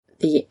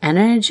The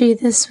energy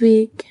this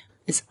week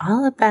is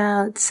all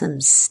about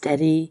some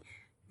steady,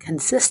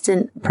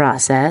 consistent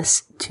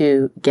process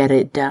to get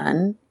it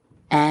done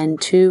and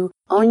to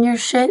own your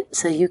shit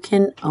so you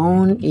can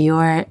own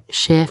your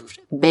shift,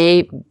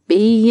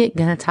 baby.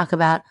 Gonna talk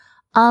about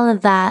all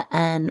of that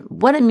and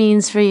what it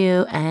means for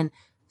you and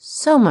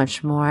so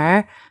much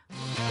more.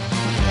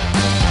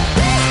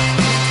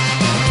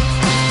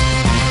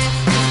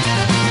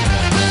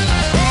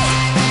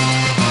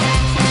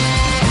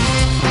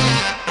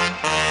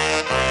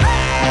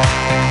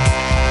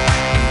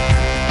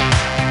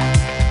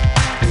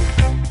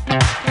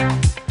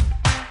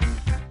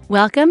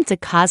 Welcome to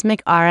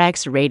Cosmic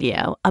RX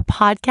Radio, a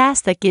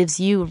podcast that gives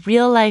you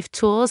real-life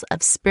tools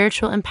of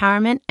spiritual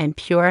empowerment and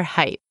pure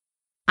hype.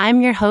 I'm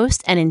your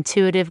host and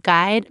intuitive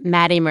guide,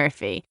 Maddie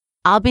Murphy.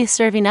 I'll be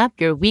serving up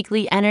your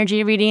weekly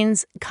energy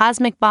readings,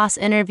 cosmic boss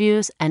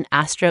interviews, and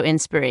astro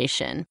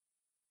inspiration.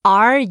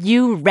 Are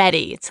you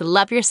ready to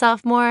love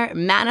yourself more,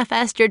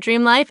 manifest your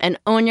dream life, and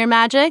own your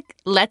magic?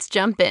 Let's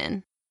jump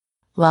in.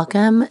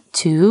 Welcome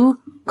to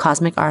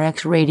Cosmic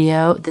RX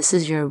Radio. This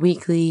is your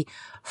weekly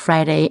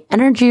Friday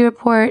energy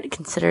report.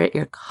 Consider it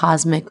your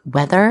cosmic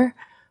weather.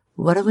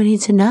 What do we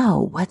need to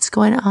know? What's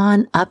going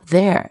on up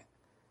there?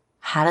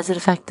 How does it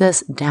affect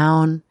us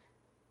down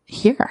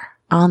here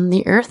on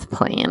the earth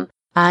plane?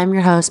 I'm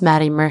your host,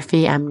 Maddie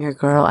Murphy. I'm your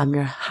girl. I'm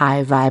your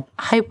high vibe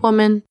hype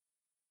woman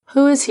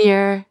who is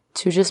here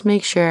to just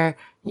make sure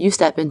you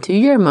step into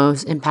your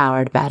most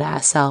empowered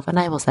badass self, and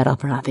I will settle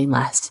for nothing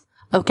less.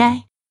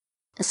 Okay?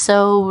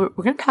 So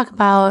we're going to talk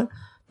about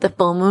the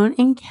full moon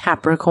in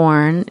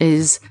Capricorn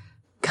is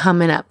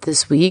coming up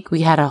this week.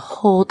 We had a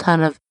whole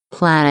ton of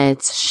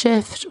planets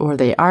shift, or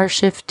they are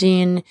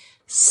shifting,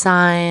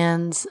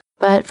 signs.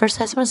 But first,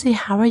 I just want to see,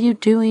 how are you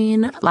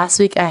doing? Last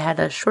week, I had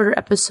a shorter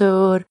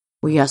episode.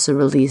 We also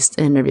released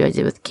an interview I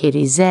did with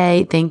Katie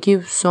Zay. Thank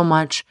you so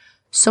much.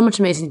 So much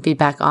amazing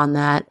feedback on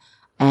that.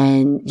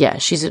 And yeah,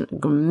 she's an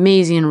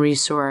amazing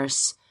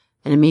resource,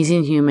 an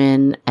amazing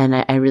human. And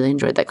I really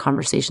enjoyed that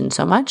conversation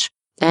so much.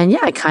 And yeah,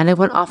 I kind of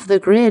went off the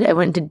grid. I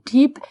went into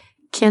deep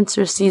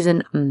Cancer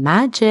season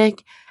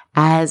magic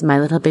as my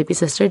little baby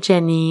sister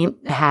Jenny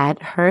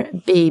had her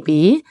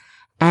baby,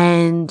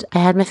 and I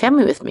had my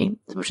family with me,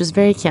 which is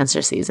very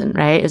Cancer season,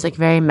 right? It was like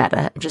very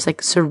meta, just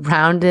like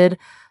surrounded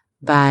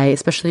by,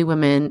 especially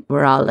women.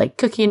 We're all like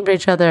cooking for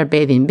each other,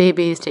 bathing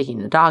babies, taking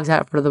the dogs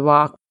out for the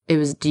walk. It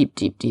was deep,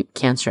 deep, deep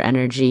Cancer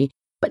energy.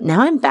 But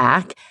now I'm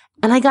back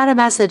and I got a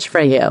message for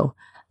you.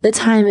 The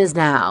time is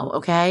now,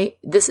 okay?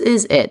 This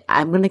is it.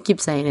 I'm going to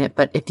keep saying it,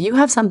 but if you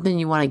have something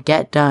you want to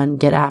get done,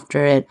 get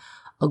after it,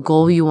 a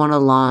goal you want to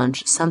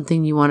launch,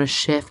 something you want to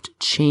shift,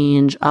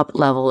 change, up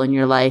level in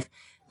your life,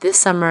 this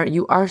summer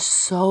you are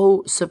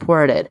so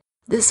supported.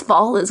 This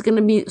fall is going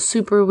to be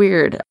super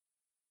weird.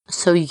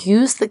 So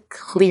use the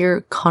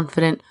clear,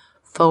 confident,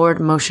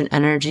 forward motion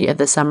energy of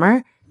the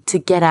summer to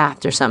get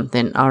after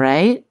something, all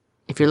right?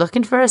 If you're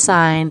looking for a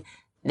sign,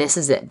 this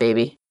is it,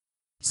 baby.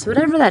 So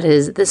whatever that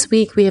is, this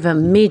week we have a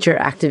major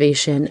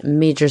activation,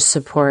 major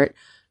support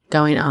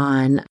going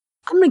on.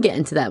 I'm going to get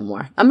into that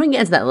more. I'm going to get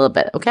into that a little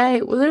bit,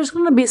 okay? Well, there's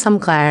going to be some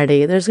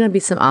clarity. There's going to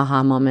be some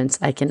aha moments.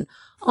 I can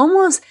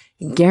almost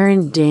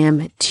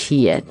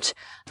guarantee it.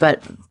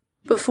 But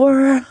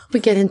before we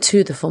get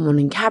into the full moon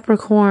in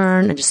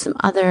Capricorn and just some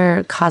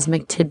other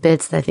cosmic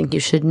tidbits that I think you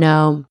should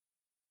know,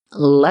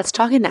 let's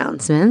talk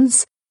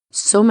announcements.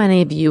 So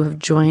many of you have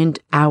joined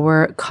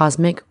our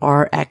Cosmic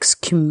RX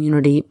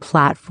community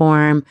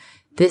platform.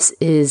 This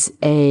is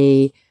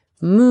a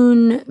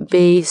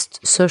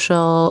moon-based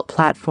social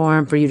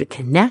platform for you to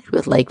connect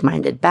with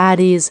like-minded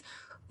baddies.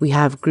 We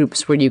have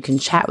groups where you can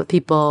chat with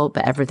people,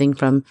 but everything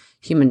from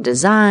human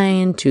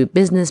design to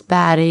business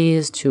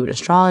baddies to an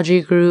astrology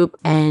group.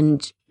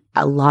 And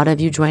a lot of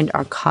you joined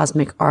our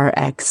Cosmic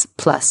RX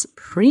Plus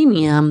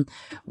Premium,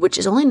 which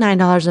is only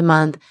 $9 a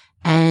month.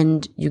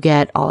 And you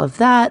get all of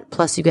that,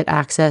 plus you get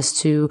access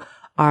to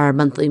our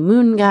monthly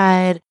moon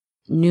guide,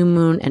 new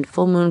moon and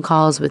full moon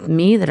calls with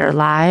me that are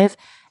live,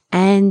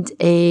 and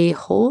a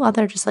whole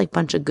other just like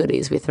bunch of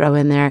goodies we throw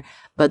in there.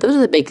 But those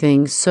are the big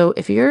things. So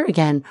if you're,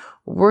 again,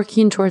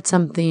 working towards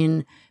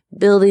something,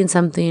 building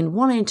something,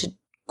 wanting to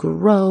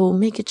grow,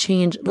 make a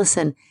change,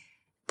 listen,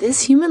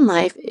 this human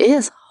life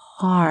is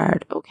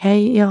hard,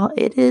 okay, y'all?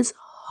 It is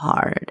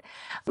hard.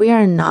 We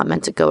are not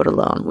meant to go it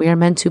alone. We are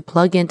meant to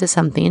plug into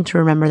something to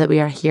remember that we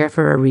are here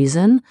for a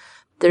reason.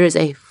 There is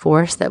a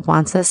force that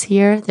wants us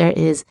here. There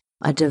is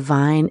a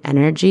divine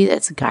energy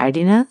that's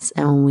guiding us.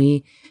 And when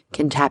we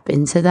can tap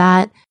into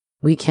that,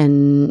 we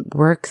can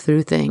work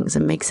through things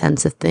and make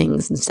sense of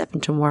things and step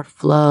into more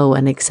flow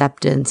and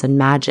acceptance and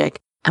magic.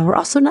 And we're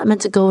also not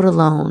meant to go it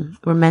alone.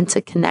 We're meant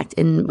to connect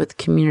in with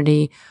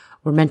community.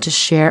 We're meant to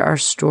share our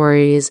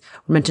stories.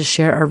 We're meant to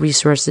share our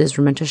resources.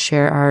 We're meant to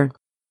share our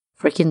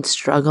freaking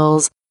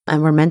struggles.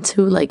 And we're meant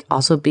to like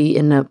also be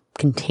in a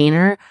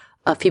container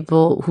of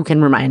people who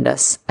can remind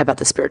us about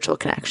the spiritual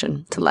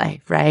connection to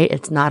life, right?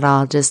 It's not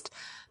all just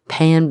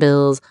paying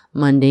bills,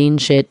 mundane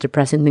shit,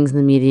 depressing things in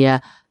the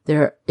media.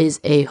 There is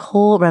a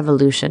whole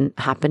revolution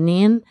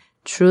happening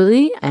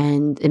truly,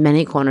 and in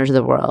many corners of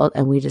the world.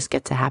 And we just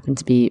get to happen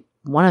to be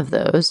one of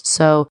those.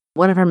 So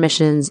one of our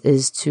missions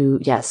is to,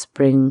 yes,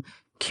 bring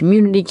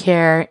community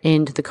care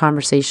into the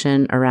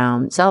conversation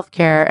around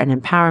self-care and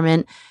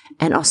empowerment,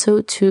 and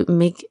also to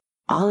make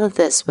all of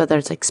this, whether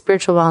it's like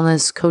spiritual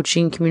wellness,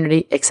 coaching,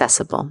 community,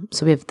 accessible.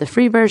 So we have the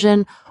free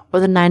version or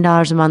the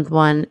 $9 a month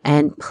one.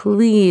 And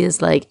please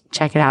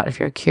check it out if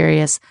you're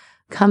curious.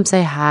 Come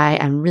say hi.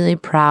 I'm really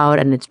proud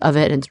of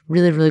it. And it's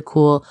really, really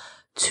cool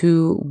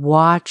to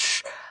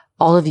watch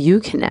all of you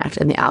connect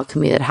and the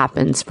alchemy that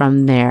happens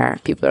from there.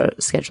 People are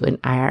scheduling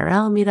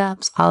IRL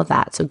meetups, all of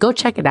that. So go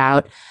check it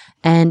out.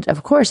 And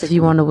of course, if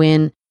you want to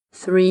win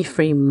 3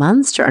 free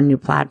months to our new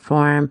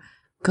platform,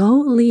 go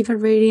leave a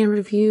rating and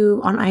review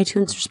on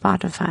iTunes or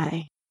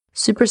Spotify.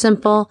 Super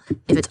simple.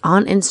 If it's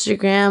on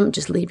Instagram,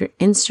 just leave your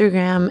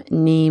Instagram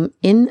name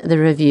in the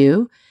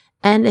review.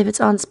 And if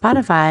it's on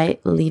Spotify,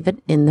 leave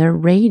it in the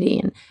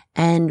rating.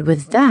 And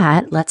with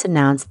that, let's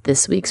announce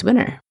this week's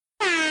winner.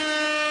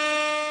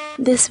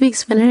 This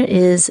week's winner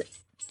is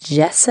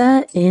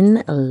Jessa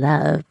in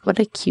Love. What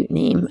a cute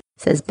name. It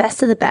says,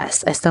 best of the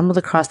best. I stumbled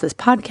across this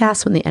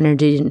podcast when the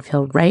energy didn't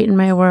feel right in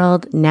my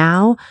world.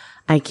 Now,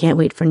 I can't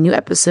wait for new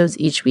episodes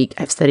each week.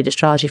 I've studied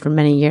astrology for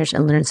many years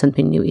and learned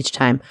something new each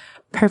time.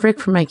 Perfect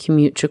for my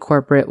commute to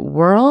corporate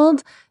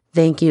world.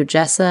 Thank you,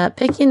 Jessa,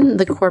 picking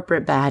the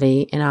corporate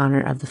baddie in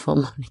honor of the full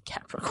moon in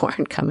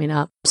Capricorn coming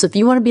up. So if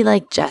you want to be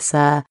like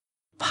Jessa,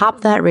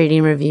 pop that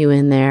rating review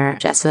in there.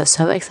 Jessa,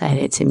 so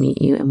excited to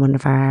meet you in one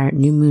of our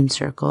new moon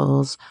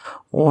circles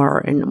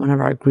or in one of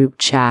our group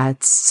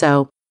chats.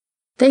 So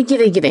thank you,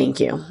 thank you, thank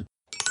you.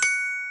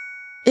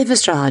 If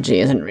astrology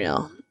isn't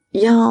real,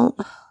 y'all,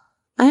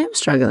 I am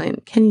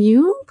struggling. Can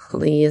you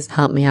please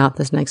help me out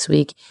this next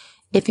week?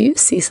 If you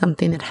see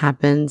something that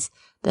happens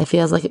that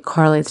feels like it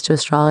correlates to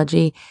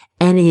astrology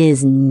and it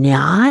is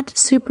not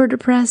super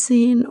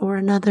depressing or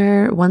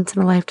another once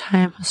in a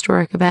lifetime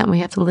historic event we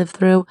have to live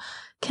through,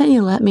 can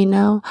you let me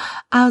know?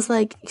 I was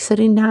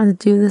sitting down to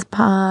do this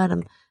pod.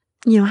 I'm,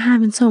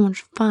 having so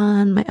much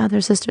fun. My other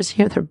sister's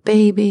here with her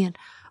baby and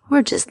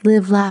we're just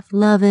live, laugh,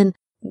 loving,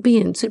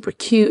 being super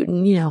cute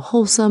and,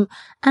 wholesome.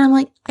 And I'm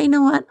like, you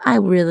know what? I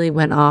really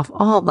went off.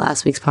 All of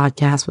last week's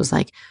podcast was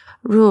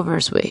rule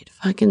versus weight,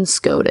 fucking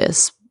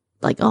SCOTUS,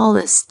 all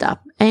this stuff,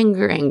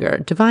 anger,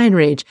 divine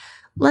rage.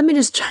 Let me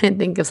just try and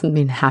think of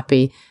something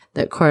happy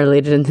that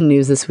correlated in the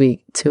news this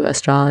week to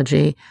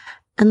astrology.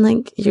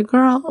 And your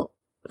girl,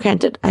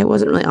 granted, I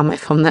wasn't really on my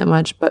phone that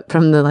much, but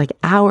from the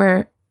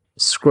hour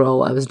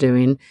scroll I was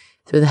doing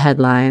through the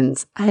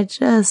headlines, I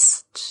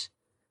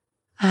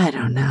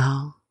don't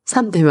know.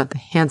 Something about the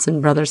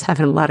Hanson brothers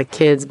having a lot of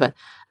kids, but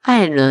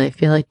I didn't really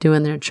feel like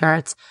doing their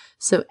charts.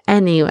 So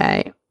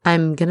anyway,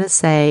 I'm going to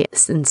say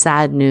in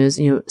sad news,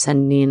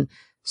 sending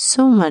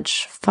so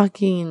much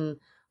fucking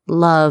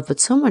love, but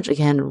so much,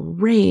 again,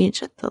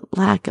 rage at the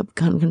lack of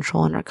gun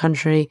control in our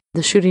country.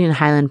 The shooting in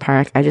Highland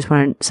Park, I just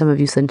wanted some of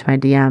you send to my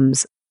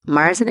DMs.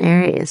 Mars and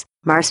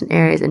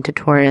Aries into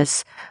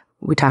Taurus.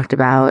 We talked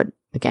about,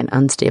 again,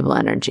 unstable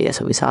energy. That's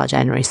what we saw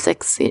January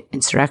 6th. The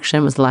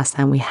insurrection was the last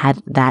time we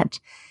had that.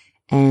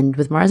 And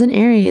with Mars and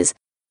Aries,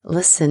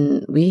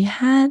 listen, we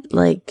had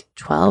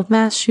 12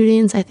 mass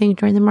shootings, I think,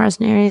 during the Mars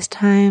and Aries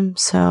time.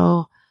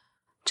 So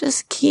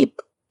just keep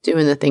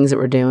doing the things that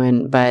we're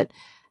doing. But,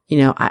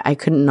 I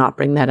couldn't not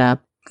bring that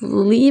up.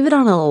 Leave it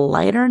on a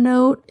lighter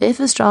note. If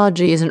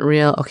astrology isn't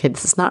real, okay,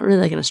 this is not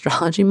really an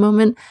astrology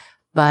moment,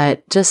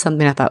 but just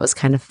something I thought was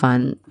kind of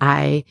fun.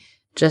 I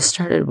just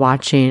started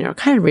watching or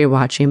kind of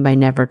rewatching, but I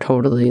never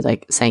totally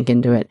sank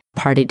into it,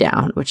 Party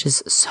Down, which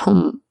is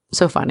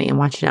so funny. I'm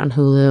watching it on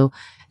Hulu.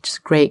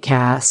 Just great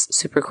cast,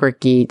 super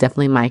quirky,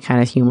 definitely my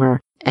kind of humor.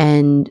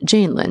 And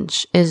Jane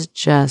Lynch is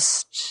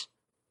just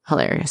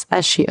hilarious,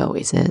 as she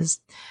always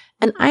is.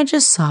 And I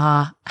just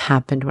saw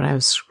happened when I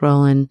was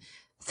scrolling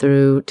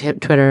through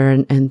Twitter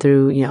and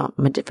through,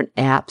 my different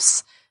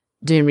apps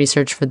doing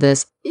research for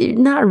this.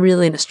 Not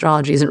really an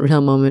astrology isn't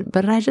real moment,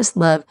 but I just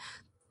love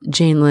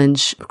Jane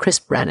Lynch. Chris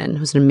Brennan,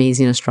 who's an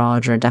amazing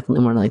astrologer,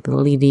 definitely one of the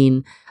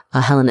leading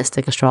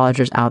Hellenistic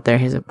astrologers out there.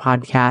 He has a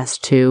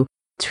podcast too.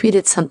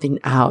 Tweeted something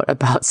out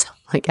about some,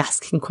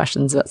 asking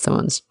questions about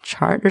someone's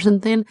chart or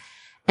something.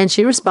 And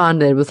she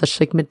responded with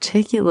such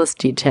meticulous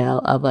detail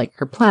of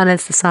her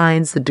planets, the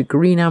signs, the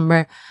degree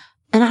number.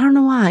 And I don't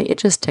know why, it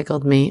just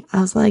tickled me.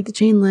 I was like,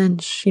 Jane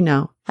Lynch,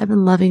 I've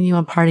been loving you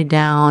on Party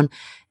Down.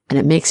 And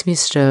it makes me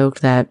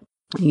stoked that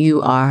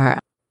you are,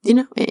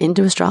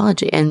 into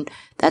astrology. And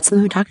that's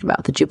something we talked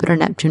about, the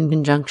Jupiter-Neptune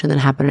conjunction that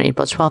happened on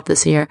April 12th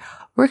this year.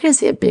 We're going to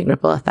see a big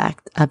ripple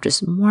effect of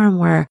just more and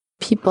more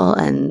people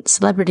and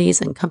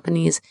celebrities and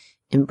companies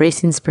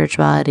embracing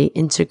spirituality,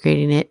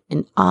 integrating it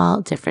in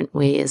all different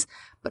ways.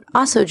 But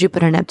also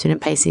Jupiter, Neptune,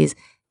 and Pisces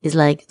is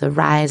the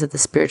rise of the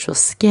spiritual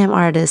scam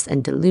artists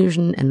and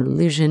delusion and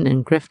illusion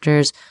and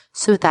grifters.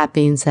 So with that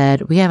being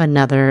said, we have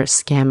another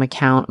scam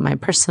account, my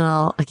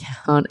personal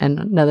account, and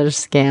another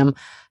scam,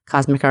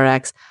 Cosmic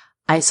RX.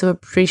 I so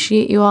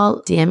appreciate you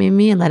all DMing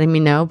me and letting me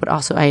know, but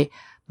also I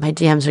my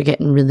DMs are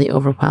getting really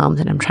overwhelmed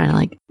and I'm trying to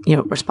like,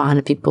 respond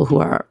to people who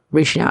are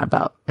reaching out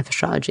about if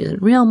astrology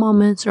isn't real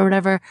moments or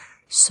whatever.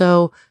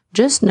 So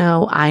just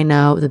know, I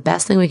know the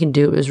best thing we can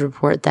do is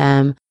report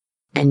them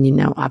and,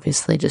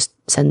 obviously just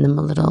send them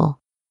a little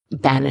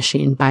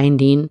banishing,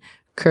 binding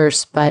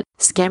curse, but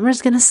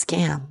scammer's going to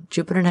scam.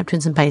 Jupiter,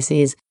 Neptune's in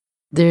Pisces.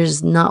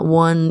 There's not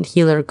one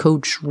healer,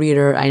 coach,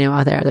 reader I know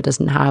out there that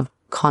doesn't have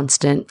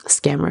constant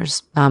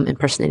scammers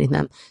impersonating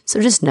them. So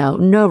just know,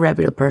 no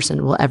reputable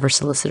person will ever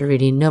solicit a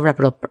reading. No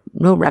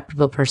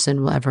reputable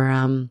person will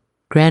ever,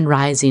 grand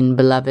rising,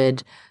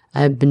 beloved,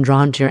 I've been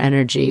drawn to your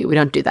energy. We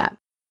don't do that.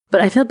 But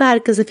I feel bad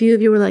because a few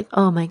of you were like,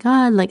 oh my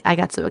God, like I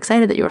got so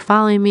excited that you were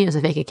following me. It was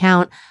a fake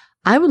account.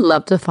 I would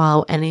love to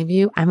follow any of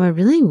you. I'm a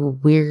really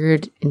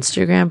weird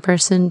Instagram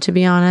person, to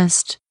be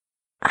honest.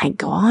 I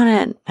go on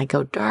it. I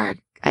go dark.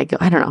 I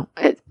don't know.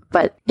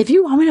 But if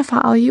you want me to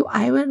follow you,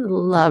 I would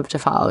love to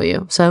follow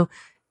you. So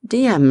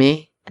DM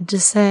me and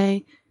just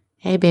say,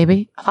 hey,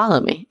 baby,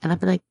 follow me. And I'd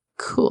be like,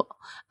 cool.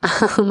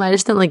 I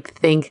just don't like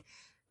think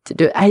to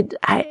do it.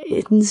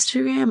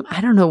 Instagram,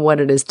 I don't know what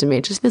it is to me.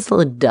 It just feels a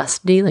little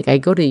dusty. Like I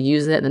go to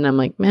use it and then I'm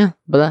like, meh,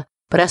 blah.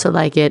 But I also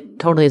like it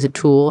totally as a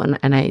tool. And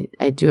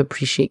I do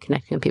appreciate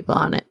connecting with people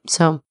on it.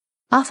 So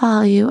I'll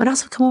follow you and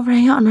also come over and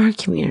hang out in our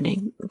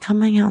community.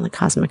 Come hang out on the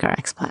Cosmic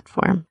RX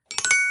platform.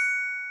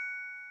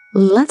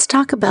 Let's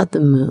talk about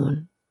the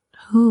moon.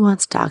 Who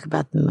wants to talk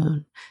about the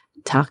moon?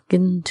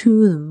 Talking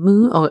to the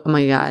moon. Oh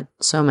my God.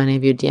 So many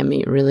of you DM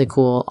me really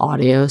cool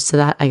audios to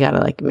that. I gotta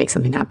like make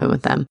something happen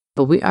with them.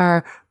 But we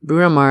are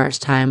Bruno Mars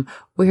time.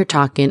 We're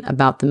talking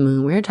about the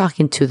moon. We're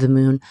talking to the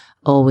moon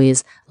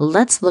always.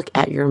 Let's look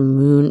at your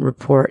moon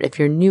report. If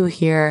you're new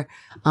here,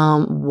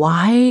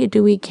 why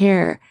do we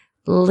care?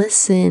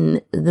 Listen,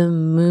 the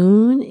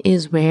moon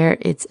is where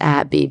it's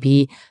at,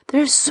 baby.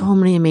 There's so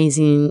many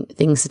amazing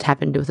things to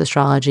tap into with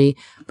astrology,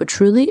 but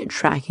truly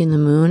tracking the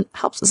moon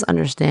helps us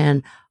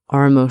understand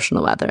our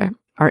emotional weather,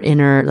 our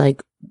inner,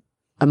 like,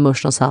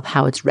 emotional self,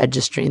 how it's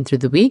registering through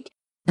the week,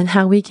 and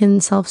how we can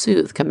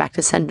self-soothe, come back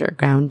to center,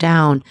 ground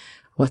down.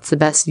 What's the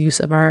best use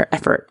of our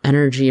effort,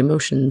 energy,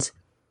 emotions,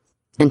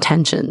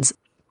 intentions?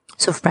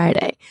 So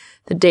Friday,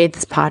 the day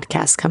this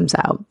podcast comes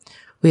out,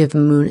 we have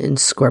moon in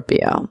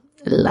Scorpio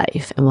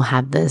life, and we'll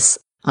have this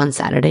on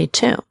Saturday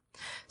too.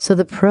 So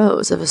the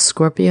pros of a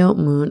Scorpio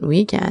moon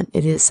weekend,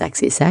 it is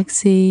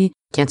sexy,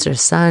 Cancer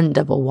sun,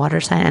 double water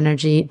sign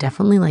energy.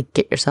 Definitely like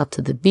get yourself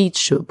to the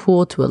beach, to a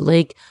pool, to a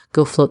lake,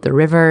 go float the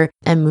river.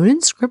 And moon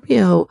in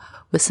Scorpio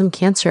with some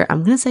Cancer,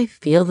 I'm going to say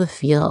feel the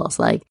feels,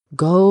 like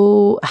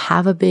go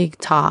have a big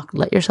talk,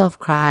 let yourself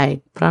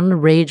cry, put on a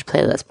rage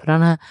playlist, put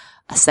on a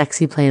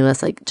sexy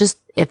playlist. Like just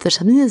if there's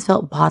something that's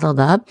felt bottled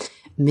up,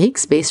 make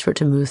space for it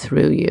to move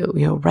through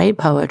you, write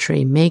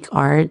poetry, make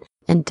art,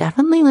 and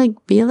definitely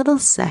like be a little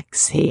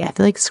sexy. I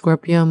feel like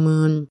Scorpio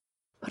moon,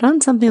 put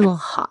on something a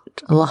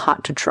little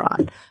hot to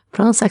trot,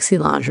 put on sexy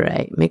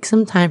lingerie, make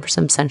some time for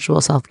some sensual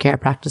self-care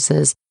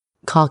practices.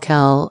 Call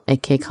Kel,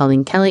 aka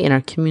Colleen Kelly, in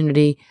our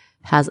community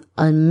has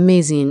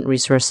amazing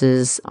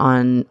resources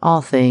on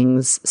all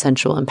things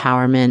sensual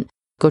empowerment.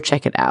 Go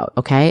check it out,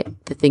 okay?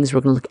 The things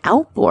we're going to look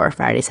out for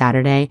Friday,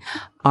 Saturday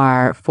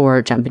are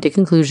for jumping to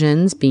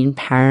conclusions, being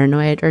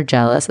paranoid or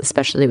jealous,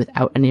 especially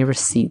without any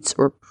receipts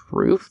or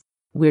proof.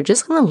 We're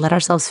just going to let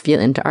ourselves feel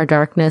into our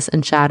darkness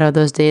and shadow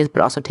those days,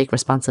 but also take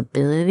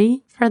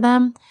responsibility for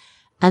them.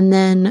 And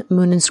then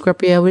moon in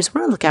Scorpio, we just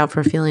want to look out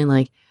for feeling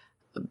like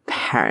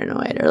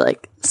paranoid or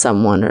like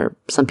someone or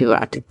some people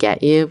are out to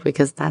get you,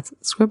 because that's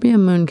Scorpio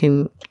moon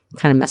can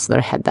kind of mess with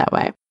our head that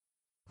way.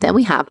 Then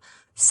we have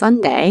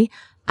Sunday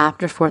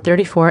after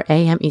 4:34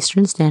 a.m.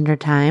 Eastern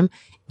Standard Time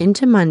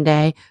into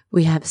Monday,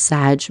 we have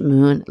Sag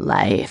moon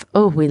life.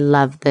 Oh, we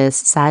love this.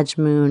 Sag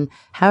moon,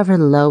 however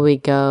low we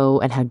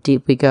go and how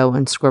deep we go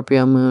in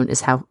Scorpio moon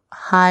is how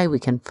high we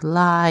can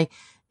fly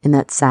in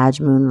that Sag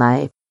moon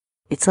life.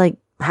 It's like,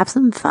 have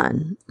some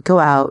fun, go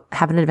out,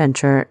 have an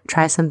adventure,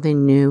 try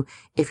something new.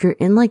 If you're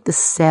in like the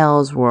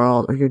sales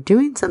world or you're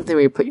doing something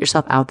where you put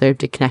yourself out there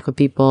to connect with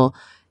people,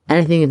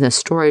 anything in the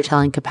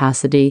storytelling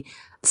capacity,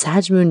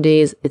 Sag moon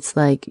days, it's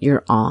like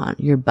you're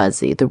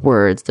buzzy. The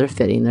words, they're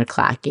fitting, they're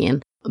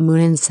clacking. Moon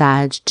in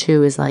Sag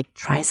too is like,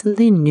 try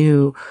something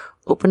new,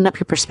 open up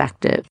your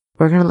perspective.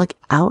 We're going to look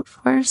out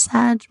for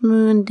Sag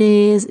moon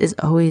days is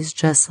always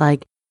just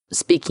like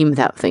speaking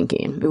without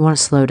thinking. We want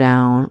to slow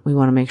down. We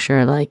want to make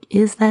sure like,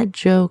 is that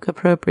joke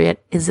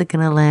appropriate? Is it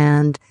going to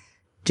land?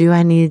 Do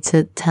I need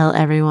to tell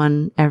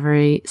everyone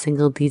every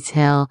single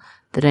detail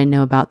that I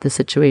know about the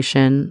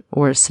situation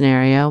or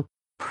scenario?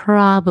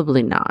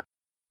 Probably not.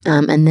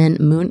 And then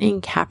moon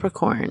in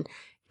Capricorn,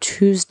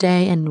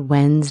 Tuesday and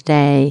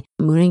Wednesday,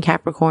 moon in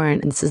Capricorn,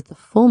 and this is the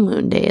full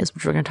moon days,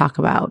 which we're going to talk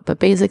about. But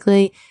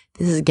basically,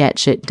 this is get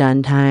shit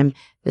done time.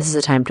 This is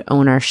a time to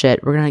own our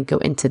shit. We're going to go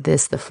into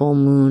this, the full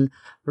moon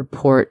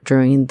report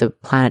during the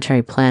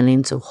planetary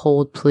planning. So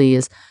hold,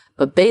 please.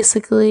 But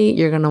basically,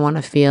 you're going to want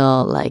to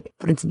feel like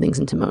putting some things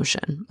into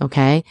motion.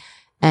 Okay.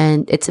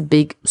 And it's a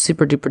big,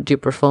 super duper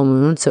duper full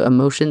moon. So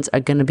emotions are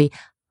going to be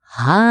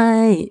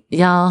high,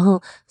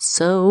 y'all.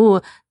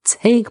 So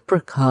take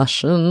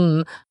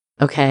precaution.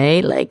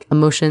 Okay, like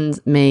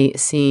emotions may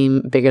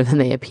seem bigger than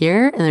they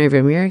appear in the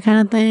rearview mirror kind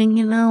of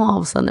thing, all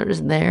of a sudden they're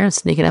just there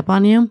sneaking up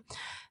on you.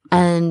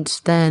 And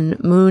then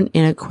moon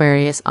in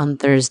Aquarius on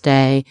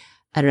Thursday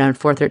at around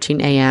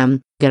 4:13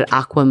 a.m. get an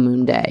aqua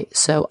moon day.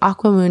 So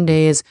aqua moon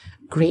day is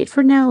great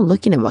for now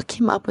looking at what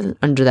came up with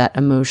under that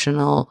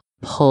emotional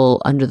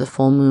pull under the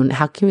full moon.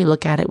 How can we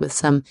look at it with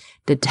some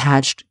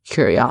detached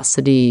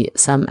curiosity,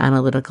 some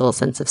analytical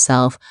sense of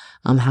self?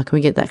 How can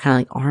we get that kind of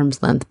like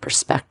arm's length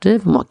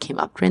perspective on what came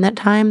up during that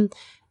time?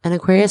 And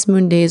Aquarius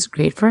moon day is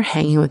great for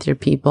hanging with your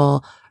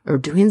people or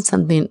doing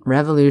something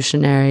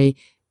revolutionary.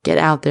 Get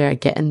out there,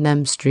 get in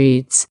them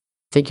streets,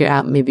 figure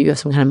out maybe you have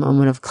some kind of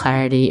moment of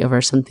clarity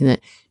over something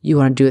that you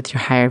want to do with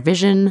your higher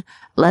vision.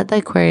 Let the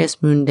Aquarius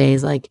moon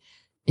days like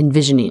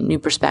envisioning new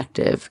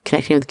perspective,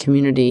 connecting with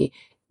community,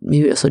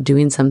 maybe also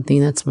doing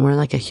something that's more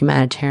like a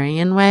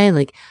humanitarian way.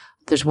 Like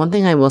there's one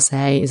thing I will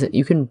say is that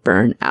you can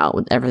burn out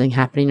with everything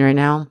happening right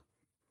now.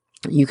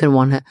 You can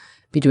want to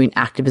be doing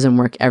activism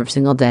work every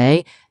single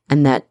day,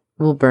 and that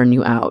will burn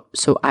you out.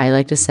 So I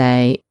like to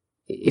say,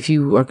 if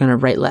you are going to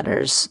write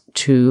letters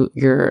to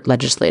your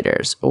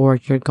legislators, or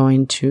you're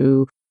going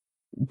to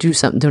do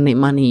something, donate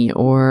money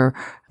or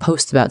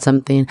post about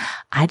something,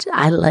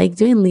 I like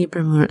doing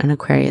Libra moon and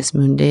Aquarius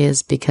moon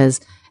days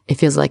because it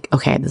feels like,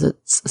 okay, there's a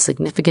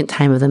significant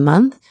time of the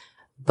month,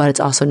 but it's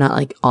also not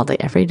like all day,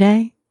 every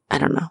day. I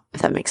don't know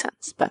if that makes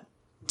sense, but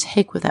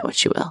take with that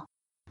what you will.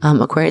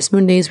 Aquarius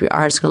moon days, we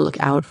are just going to look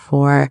out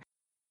for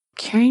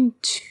caring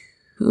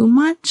too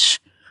much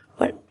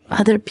what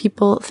other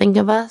people think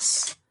of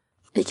us.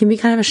 It can be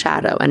kind of a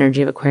shadow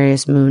energy of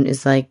Aquarius moon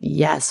is like,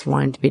 yes,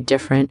 wanting to be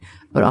different,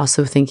 but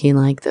also thinking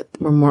like that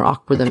we're more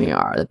awkward than we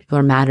are, that people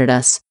are mad at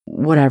us,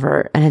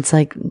 whatever. And it's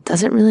like,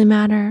 does it really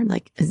matter?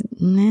 Like,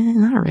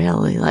 not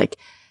really. Like,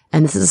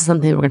 and this is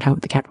something we're going to talk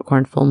about the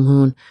Capricorn full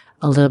moon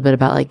a little bit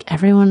about, like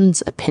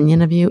everyone's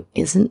opinion of you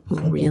isn't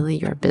really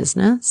your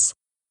business.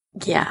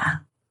 Yeah.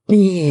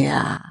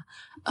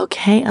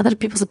 Okay. Other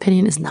people's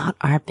opinion is not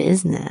our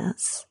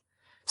business.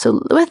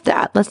 So with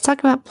that, let's talk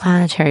about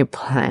planetary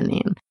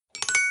planning.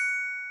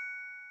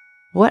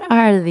 What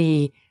are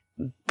the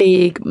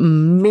big,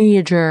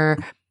 major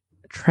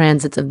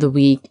transits of the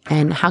week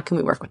and how can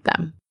we work with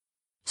them?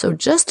 So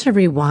just to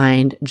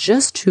rewind,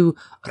 just to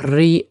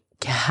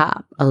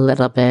recap a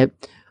little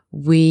bit,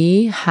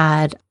 we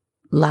had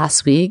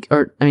last week,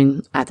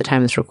 at the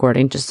time of this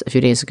recording, just a few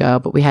days ago,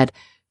 but we had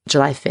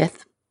July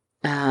 5th,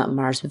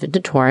 Mars moved into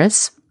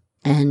Taurus.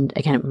 And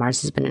again,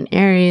 Mars has been in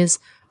Aries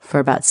for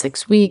about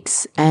 6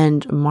 weeks.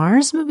 And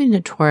Mars moving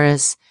to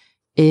Taurus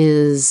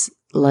is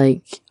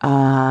like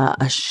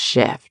a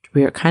shift.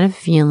 We are kind of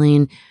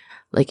feeling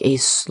like a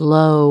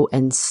slow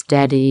and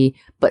steady,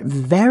 but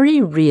very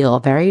real,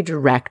 very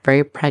direct,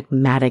 very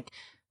pragmatic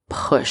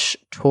push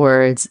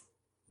towards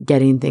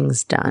getting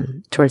things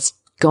done, towards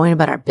going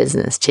about our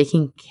business,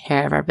 taking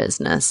care of our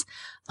business,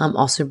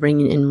 also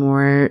bringing in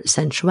more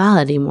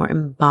sensuality, more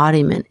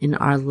embodiment in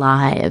our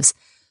lives.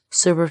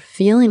 So we're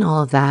feeling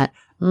all of that.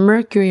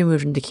 Mercury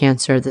moved into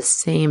Cancer the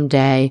same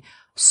day.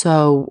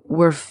 So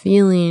we're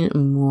feeling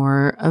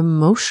more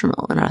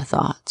emotional in our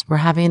thoughts. We're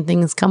having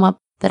things come up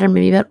that are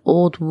maybe about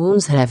old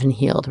wounds that haven't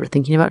healed. We're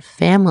thinking about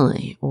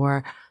family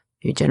or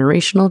maybe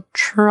generational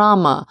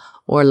trauma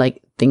or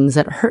like things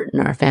that hurt in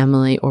our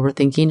family, or we're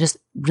thinking just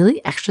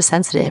really extra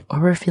sensitive, or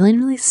we're feeling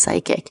really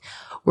psychic.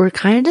 We're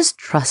kind of just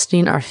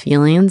trusting our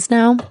feelings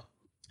now,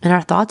 and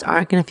our thoughts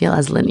aren't going to feel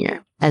as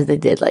linear as they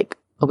did like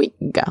a week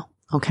ago.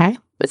 Okay.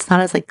 But it's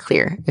not as like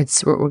clear.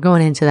 We're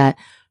going into that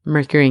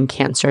Mercury and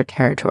Cancer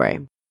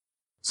territory.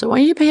 So I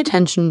want you to pay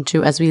attention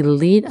to, as we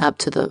lead up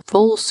to the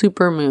full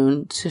super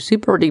moon, to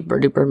super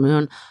duper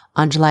moon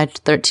on July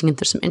 13th,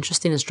 there's some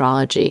interesting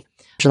astrology.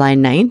 July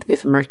 9th, we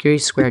have Mercury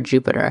square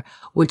Jupiter,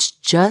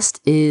 which just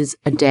is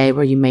a day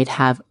where you might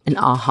have an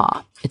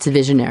aha. It's a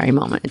visionary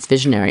moment. It's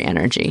visionary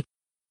energy.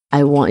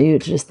 I want you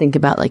to just think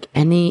about like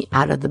any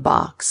out of the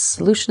box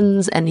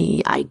solutions,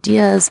 any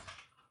ideas.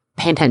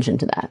 Pay attention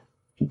to that.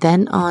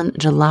 Then on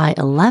July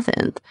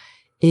 11th,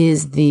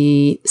 is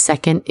the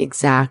second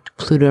exact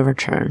Pluto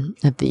return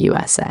of the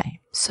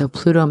USA. So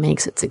Pluto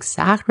makes its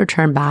exact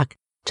return back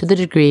to the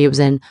degree it was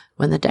in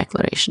when the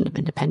Declaration of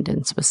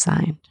Independence was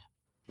signed.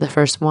 The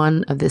first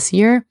one of this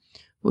year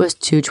was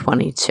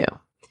 2/22.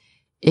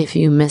 If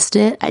you missed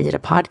it, I did a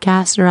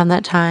podcast around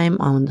that time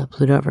on the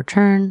Pluto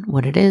return,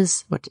 what it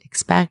is, what to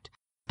expect.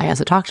 I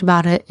also talked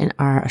about it in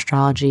our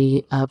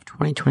Astrology of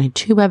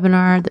 2022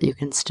 webinar that you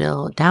can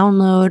still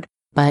download.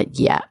 But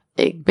yeah,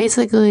 it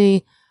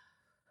basically...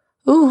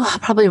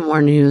 probably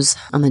more news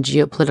on the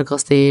geopolitical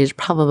stage,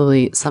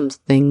 probably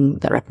something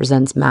that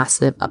represents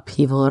massive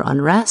upheaval or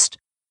unrest,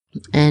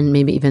 and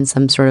maybe even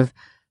some sort of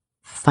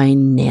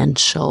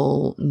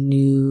financial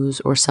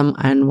news or some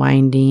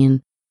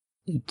unwinding.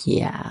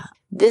 Yeah.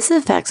 This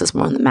affects us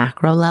more on the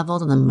macro level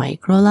than the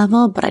micro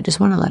level, but I just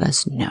want to let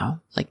us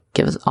know, like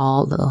give us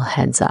all a little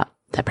heads up,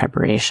 that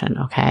preparation,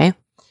 okay?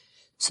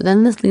 So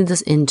then this leads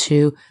us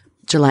into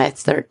July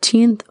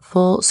 13th,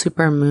 full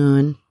super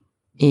moon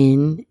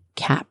in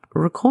Capricorn.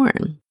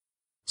 Capricorn.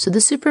 So the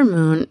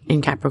supermoon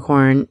in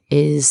Capricorn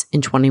is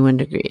in 21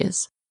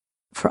 degrees.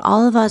 For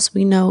all of us,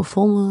 we know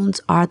full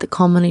moons are the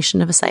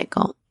culmination of a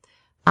cycle.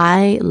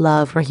 I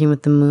love working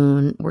with the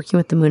moon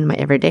in my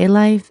everyday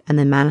life, and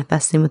then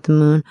manifesting with the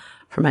moon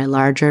for my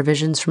larger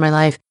visions for my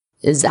life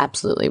is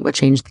absolutely what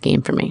changed the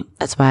game for me.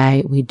 That's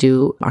why we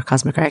do our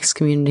Cosmic RX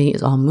community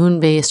is all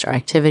moon-based, our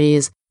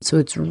activities. So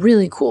it's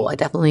really cool. I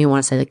definitely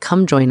want to say, like,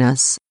 come join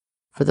us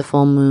for the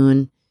full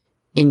moon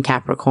in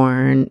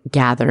Capricorn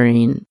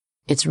gathering.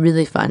 It's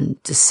really fun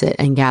to sit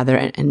and gather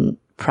and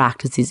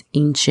practice these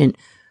ancient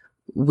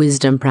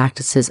wisdom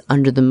practices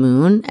under the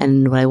moon.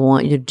 And what I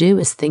want you to do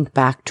is think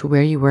back to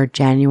where you were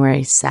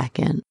January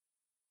 2nd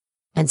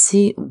and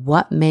see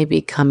what may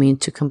be coming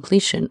to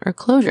completion or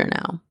closure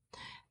now.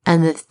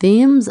 And the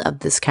themes of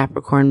this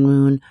Capricorn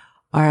moon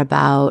are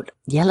about,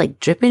 like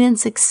dripping in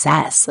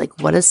success. Like,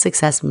 what does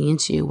success mean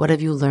to you? What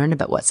have you learned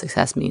about what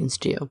success means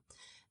to you?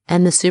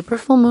 And the super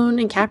full moon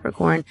in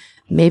Capricorn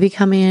may be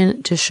coming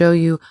in to show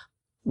you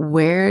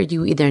where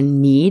you either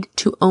need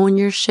to own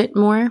your shit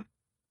more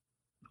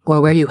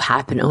or where you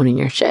have been owning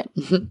your shit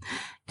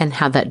and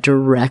how that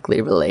directly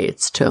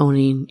relates to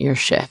owning your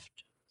shift.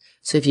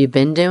 So if you've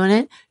been doing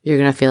it, you're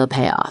going to feel a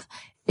payoff.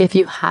 If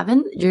you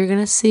haven't, you're going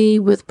to see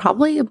with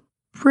probably a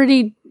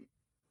pretty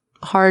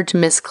hard to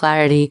miss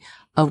clarity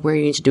of where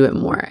you need to do it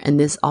more. And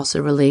this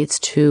also relates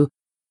to,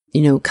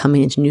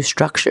 coming into new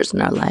structures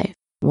in our life.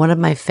 One of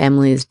my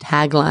family's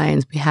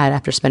taglines we had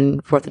after spending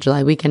 4th of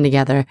July weekend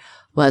together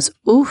was,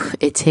 oof,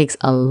 it takes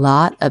a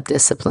lot of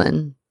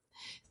discipline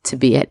to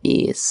be at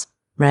ease,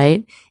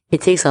 right?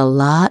 It takes a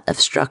lot of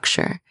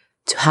structure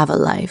to have a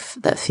life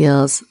that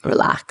feels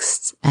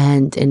relaxed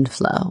and in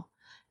flow.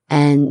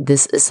 And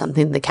this is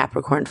something the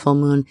Capricorn full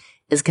moon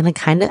is going to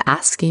kind of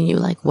asking you,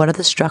 like, what are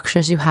the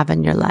structures you have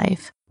in your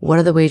life? What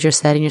are the ways you're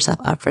setting yourself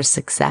up for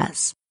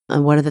success?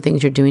 And what are the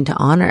things you're doing to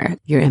honor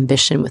your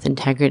ambition with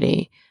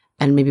integrity?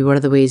 And maybe what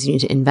are the ways you need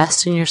to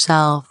invest in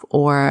yourself?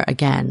 Or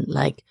again,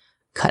 like,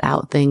 cut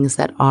out things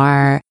that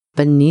are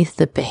beneath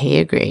the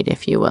behavior grade,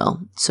 if you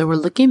will. So we're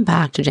looking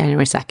back to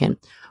January 2nd.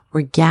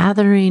 We're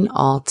gathering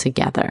all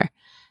together.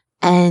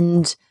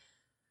 And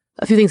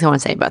a few things I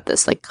want to say about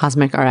this, like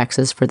Cosmic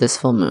RXs for this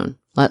full moon.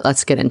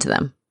 Let's get into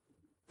them.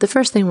 The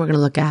first thing we're going to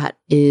look at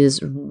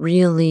is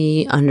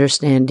really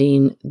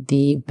understanding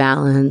the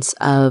balance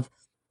of,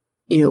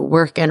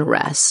 work and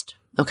rest.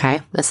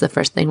 Okay. That's the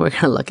first thing we're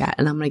going to look at.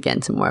 And I'm going to get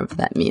into more of what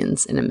that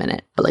means in a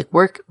minute. But like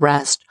work,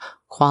 rest,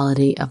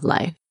 quality of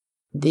life.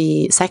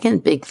 The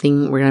second big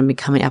thing we're going to be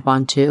coming up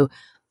onto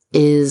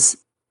is,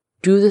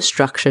 do the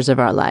structures of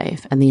our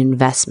life and the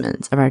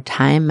investments of our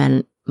time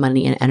and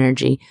money and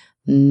energy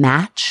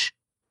match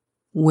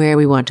where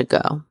we want to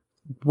go,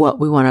 what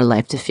we want our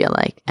life to feel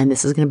like? And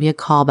this is going to be a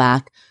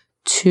callback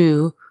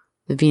to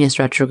the Venus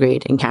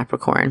retrograde in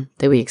Capricorn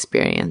that we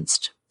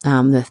experienced.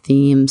 The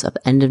themes of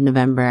end of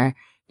November,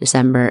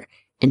 December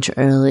into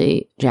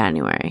early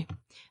January.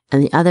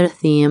 And the other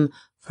theme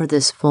for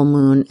this full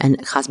moon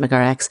and Cosmic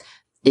RX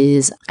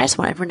is, I just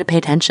want everyone to pay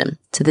attention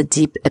to the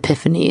deep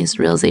epiphanies,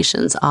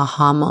 realizations,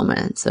 aha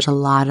moments. There's a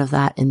lot of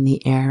that in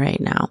the air right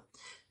now.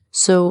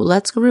 So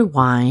let's go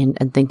rewind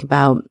and think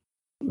about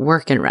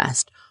work and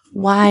rest.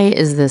 Why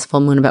is this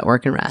full moon about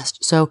work and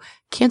rest? So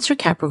Cancer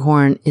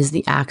Capricorn is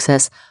the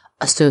axis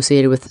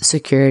associated with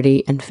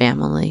security and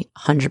family,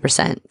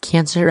 100%.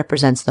 Cancer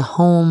represents the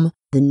home,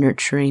 the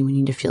nurturing. We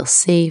need to feel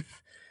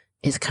safe.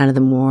 It's kind of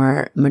the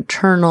more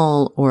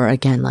maternal, or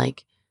again,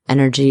 like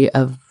energy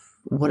of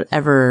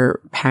whatever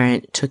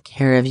parent took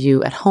care of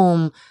you at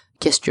home,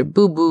 kissed your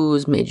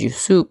boo-boos, made you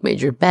soup,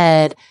 made your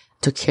bed,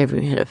 took care of you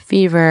when you had a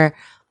fever,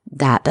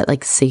 that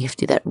like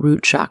safety, that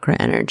root chakra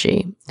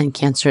energy. And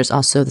Cancer is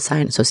also the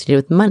sign associated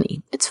with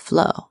money. It's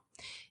flow.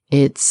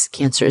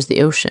 Cancer is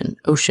the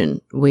ocean,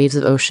 waves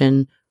of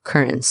ocean,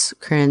 currents,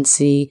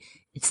 currency.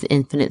 It's the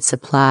infinite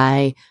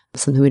supply,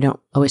 something we don't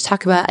always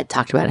talk about. I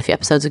talked about it a few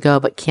episodes ago,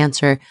 but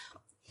Cancer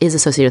is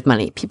associated with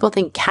money. People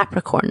think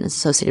Capricorn is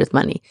associated with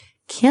money.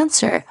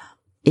 Cancer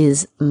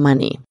is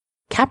money.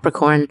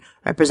 Capricorn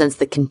represents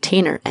the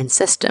container and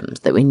systems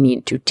that we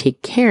need to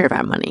take care of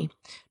our money,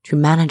 to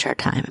manage our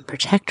time and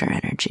protect our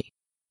energy.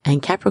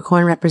 And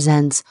Capricorn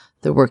represents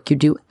the work you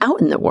do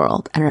out in the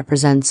world and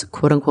represents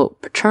quote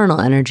unquote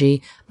paternal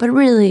energy, but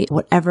really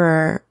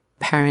whatever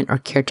parent or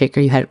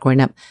caretaker you had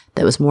growing up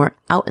that was more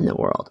out in the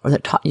world, or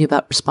that taught you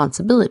about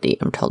responsibility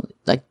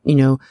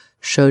and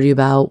showed you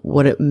about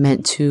what it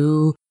meant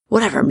to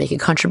make a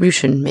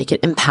contribution, make an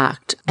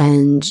impact.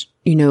 And,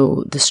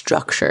 the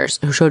structures,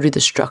 who showed you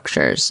the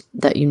structures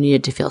that you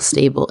needed to feel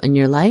stable in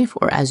your life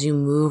or as you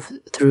move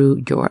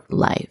through your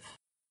life.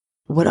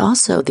 What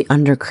also the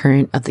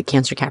undercurrent of the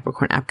Cancer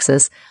Capricorn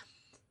axis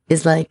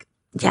is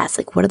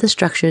what are the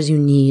structures you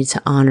need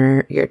to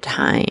honor your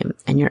time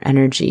and your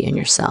energy and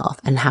yourself?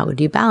 And how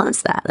do you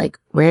balance that? Like,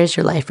 where is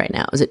your life right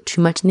now? Is it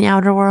too much in the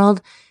outer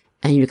world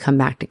and you come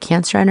back to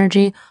Cancer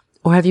energy?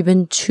 Or have you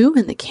been too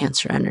in the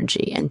Cancer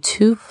energy and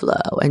too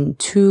flow and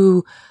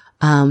too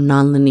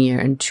nonlinear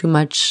and too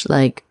much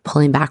like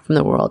pulling back from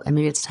the world? And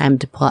maybe it's time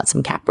to pull out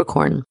some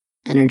Capricorn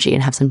energy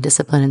and have some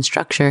discipline and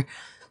structure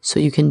so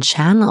you can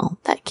channel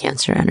that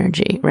Cancer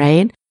energy,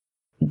 right?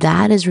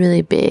 That is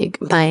really big.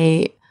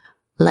 My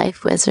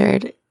life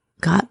wizard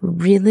got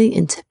really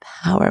into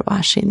power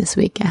washing this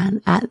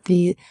weekend at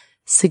the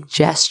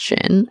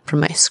suggestion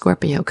from my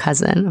Scorpio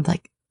cousin of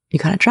like, you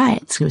gotta try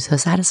it. It's gonna be so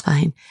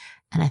satisfying.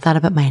 And I thought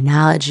about my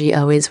analogy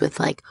always with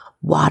like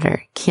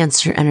water.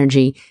 Cancer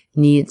energy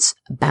needs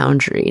a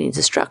boundary, needs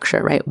a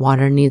structure, right?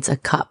 Water needs a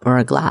cup or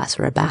a glass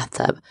or a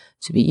bathtub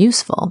to be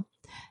useful.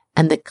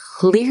 And the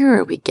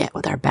clearer we get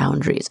with our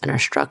boundaries and our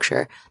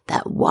structure,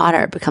 that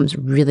water becomes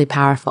really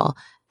powerful.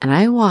 And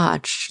I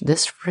watched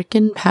this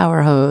freaking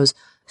power hose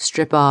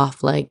strip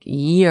off like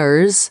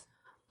years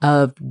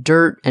of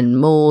dirt and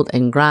mold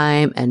and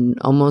grime and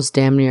almost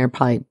damn near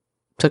probably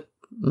took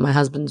my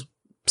husband's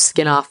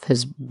skin off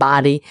his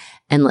body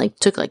and like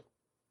took like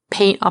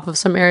paint off of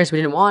some areas we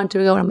didn't want to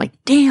go. And I'm like,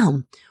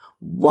 damn,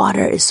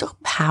 water is so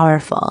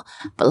powerful.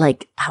 But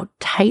like how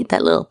tight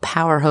that little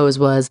power hose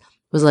was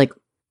like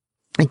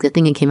the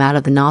thing that came out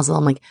of the nozzle.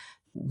 I'm like,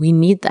 we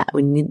need that.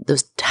 We need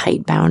those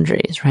tight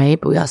boundaries, right?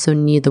 But we also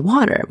need the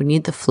water. We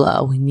need the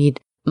flow. We need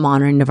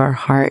monitoring of our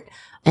heart.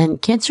 And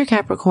Cancer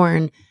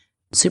Capricorn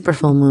super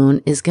full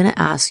moon is going to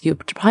ask you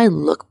to probably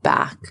look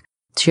back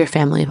to your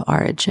family of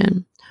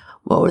origin.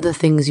 What were the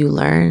things you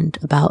learned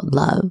about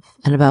love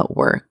and about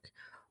work?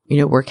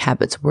 Work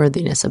habits,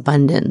 worthiness,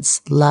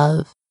 abundance,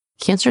 love.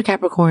 Cancer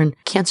Capricorn,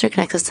 Cancer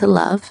connects us to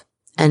love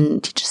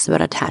and teaches us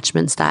about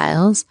attachment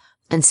styles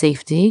and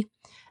safety.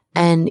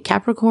 And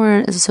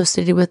Capricorn is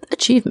associated with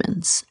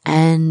achievements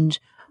and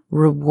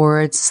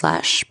rewards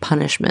 /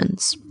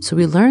 punishments. So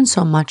we learn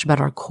so much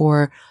about our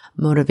core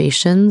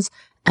motivations,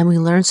 and we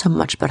learn so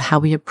much about how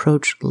we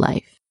approach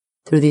life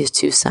through these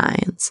two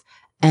signs.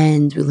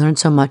 And we learn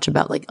so much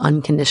about like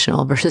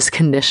unconditional versus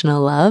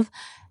conditional love.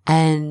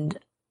 And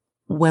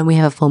when we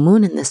have a full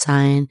moon in this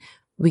sign,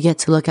 we get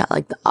to look at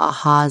like the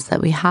ahas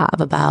that we have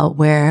about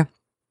where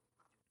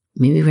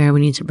we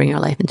need to bring our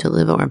life into a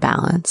little bit more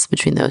balance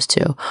between those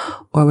two,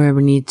 or where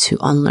we need to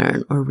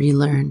unlearn or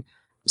relearn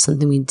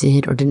something we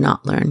did or did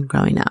not learn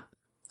growing up.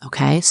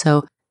 Okay.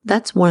 So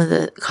that's one of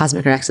the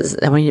cosmic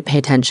rexes. I want you to pay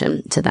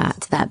attention to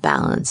that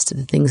balance, to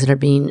the things that are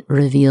being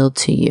revealed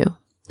to you,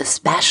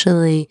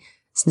 especially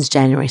since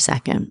January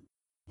 2nd.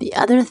 The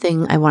other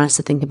thing I want us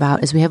to think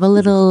about is we have a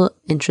little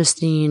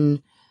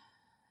interesting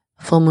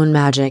full moon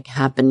magic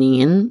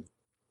happening.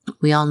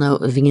 We all know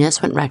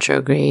Venus went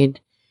retrograde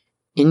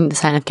in the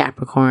sign of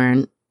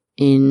Capricorn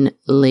in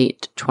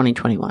late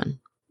 2021.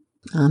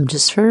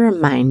 Just for a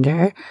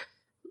reminder,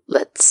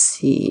 let's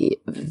see,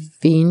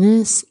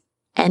 Venus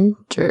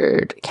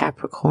entered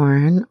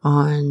Capricorn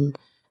on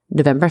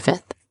November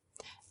 5th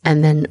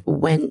and then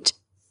went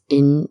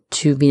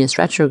into Venus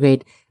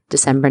retrograde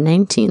December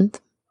 19th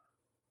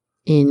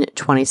in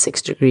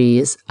 26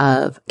 degrees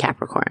of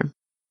Capricorn.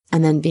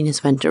 And then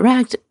Venus went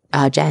direct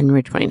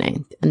January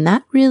 29th. And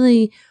that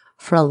really,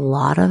 for a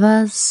lot of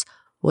us,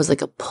 was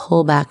like a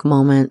pullback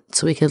moment.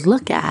 So we could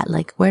look at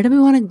like, where do we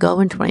want to go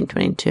in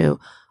 2022?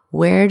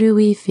 Where do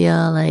we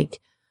feel like,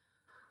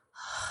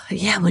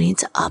 yeah, we need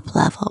to up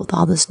level with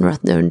all this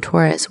North Node and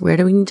Taurus? Where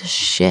do we need to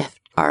shift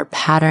our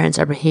patterns,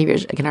 our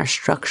behaviors, again, our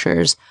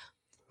structures?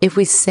 If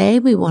we say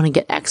we want to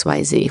get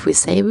XYZ, if we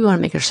say we want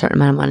to make a certain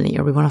amount of money,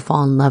 or we want to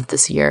fall in love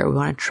this year, we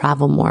want to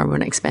travel more, we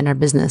want to expand our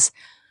business,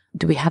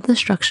 do we have the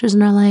structures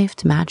in our life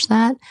to match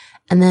that?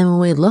 And then when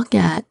we look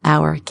at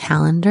our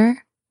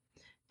calendar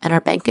and our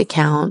bank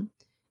account,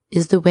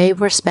 is the way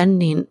we're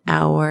spending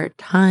our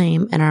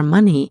time and our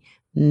money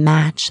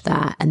match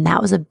that? And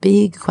that was a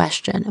big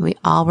question. And we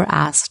all were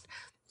asked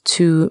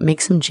to make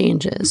some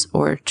changes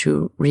or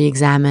to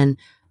re-examine,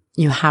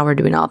 how we're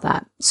doing all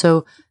that.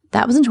 So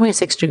that was in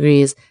 26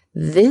 degrees.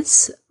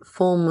 This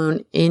full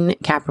moon in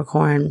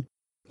Capricorn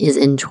is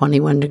in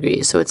 21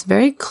 degrees. So it's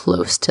very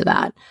close to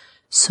that.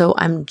 So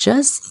I'm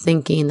just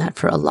thinking that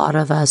for a lot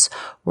of us,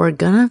 we're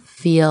going to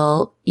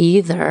feel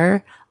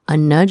either a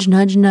nudge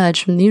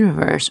from the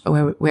universe,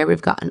 or where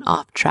we've gotten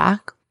off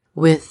track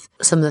with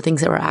some of the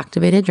things that were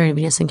activated during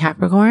Venus in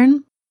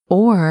Capricorn,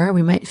 or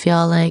we might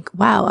feel like,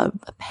 wow,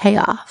 a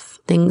payoff,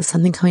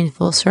 something coming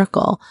full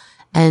circle,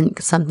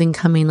 and something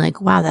coming like,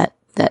 wow,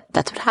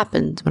 that's what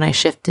happened when I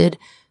shifted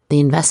the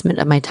investment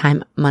of my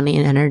time, money,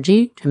 and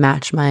energy to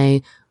match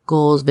my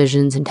goals,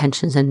 visions,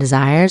 intentions, and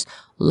desires.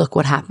 Look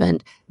what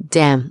happened.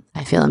 Damn,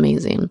 I feel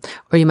amazing.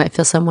 Or you might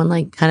feel someone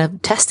like kind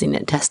of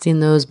testing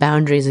those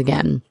boundaries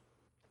again.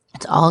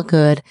 It's all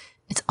good.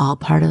 It's all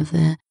part of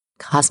the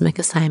cosmic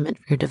assignment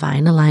for your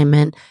divine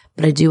alignment.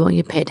 But I do want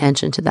you to pay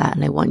attention to that.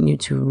 And I want you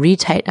to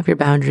retighten up your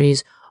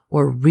boundaries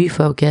or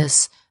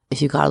refocus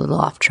if you got a little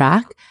off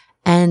track.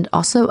 And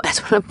also, I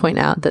just want to point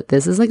out that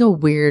this is like a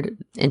weird,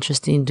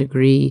 interesting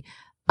degree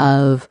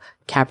of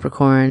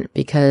Capricorn,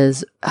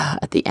 because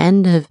at the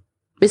end of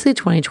basically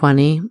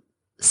 2020,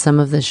 some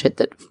of the shit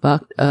that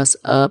fucked us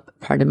up,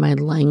 pardon my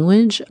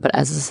language, but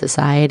as a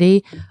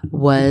society,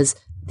 was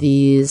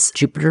these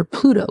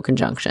Jupiter-Pluto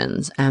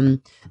conjunctions.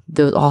 And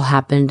those all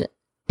happened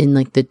in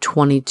like the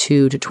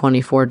 22 to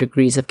 24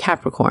 degrees of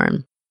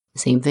Capricorn.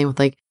 Same thing with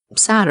like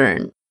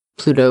Saturn,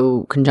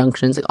 Pluto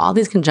conjunctions, like all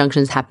these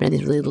conjunctions happen at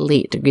these really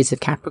late degrees of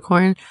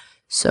Capricorn.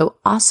 So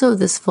also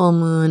this full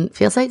moon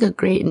feels like a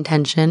great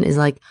intention is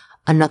like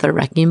another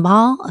wrecking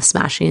ball, a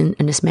smashing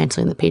and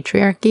dismantling the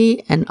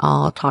patriarchy and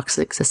all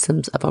toxic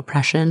systems of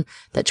oppression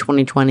that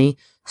 2020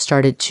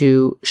 started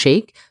to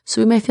shake.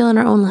 So we might feel in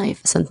our own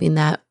life something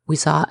that we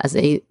saw as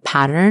a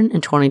pattern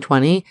in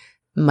 2020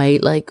 we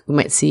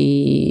might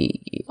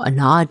see a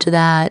nod to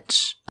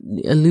that,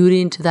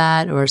 alluding to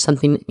that, or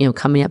something,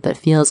 coming up that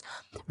feels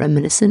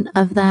reminiscent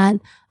of that.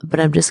 But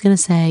I'm just going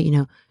to say,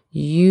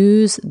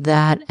 use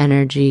that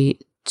energy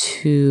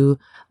to,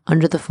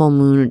 under the full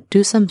moon,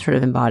 do some sort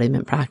of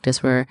embodiment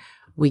practice where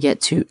we get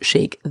to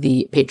shake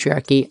the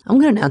patriarchy. I'm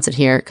going to announce it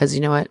here because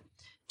you know what?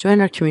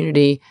 Join our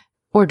community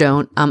or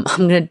don't. I'm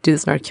going to do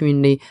this in our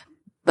community.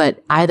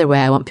 But either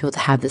way, I want people to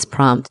have this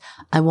prompt.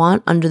 I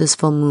want under this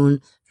full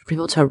moon for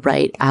people to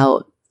write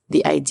out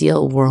the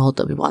ideal world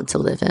that we want to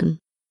live in.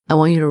 I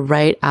want you to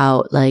write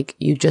out like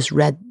you just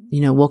read,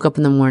 woke up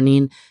in the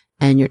morning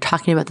and you're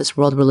talking about this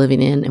world we're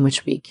living in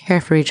which we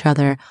care for each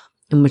other,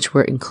 in which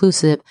we're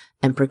inclusive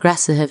and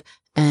progressive,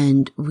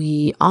 and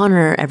we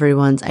honor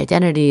everyone's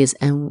identities,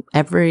 and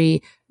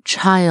every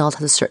child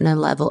has a certain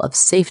level of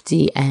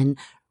safety, and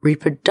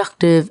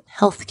reproductive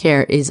health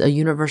care is a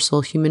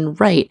universal human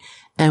right,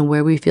 and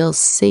where we feel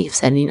safe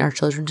sending our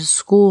children to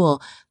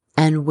school,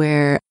 and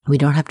where we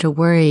don't have to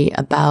worry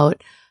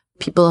about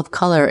people of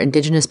color,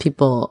 indigenous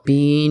people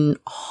being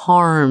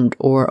harmed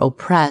or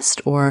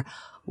oppressed or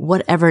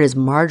whatever it is,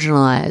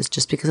 marginalized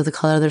just because of the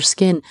color of their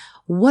skin.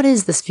 What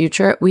is this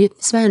future? We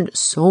spend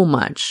so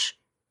much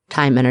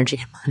time, energy,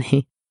 and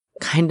money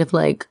kind of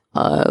like,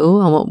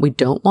 on what we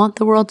don't want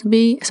the world to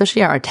be,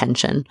 especially our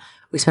attention.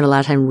 We spend a lot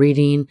of time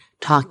reading,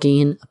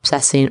 talking,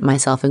 obsessing,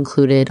 myself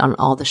included, on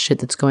all the shit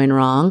that's going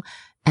wrong.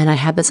 And I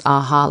had this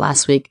aha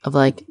last week of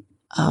like,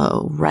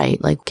 oh,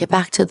 right. Like, get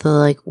back to the,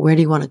 like, where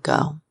do you want to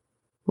go?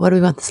 What do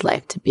we want this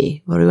life to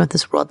be? What do we want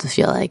this world to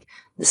feel like?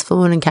 This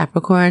full moon in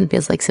Capricorn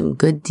feels like some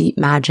good, deep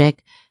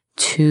magic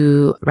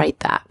to write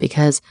that,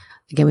 because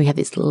again, we have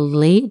these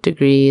late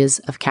degrees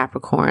of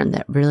Capricorn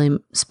that really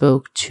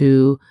spoke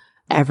to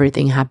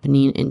everything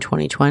happening in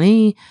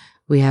 2020.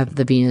 We have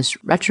the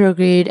Venus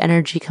retrograde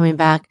energy coming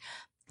back.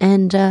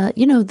 And,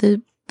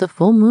 the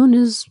full moon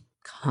is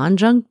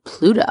conjunct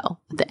Pluto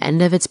at the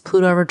end of its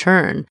Pluto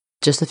return,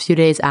 just a few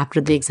days after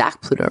the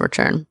exact Pluto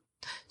return.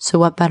 So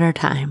what better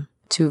time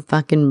to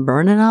fucking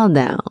burn it all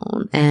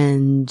down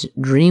and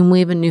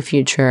dreamweave a new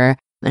future?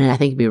 And I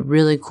think it'd be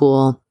really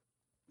cool.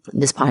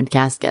 This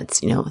podcast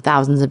gets,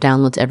 thousands of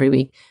downloads every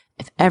week.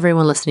 If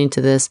everyone listening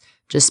to this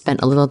just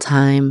spent a little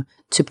time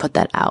to put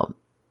that out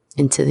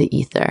into the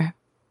ether,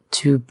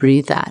 to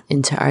breathe that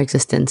into our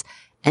existence,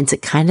 and to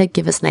kind of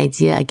give us an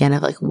idea again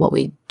of like what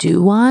we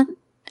do want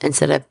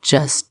instead of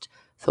just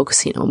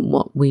focusing on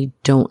what we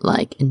don't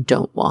like and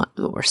don't want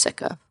and what we're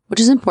sick of, which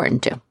is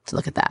important too, to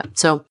look at that.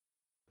 So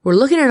we're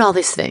looking at all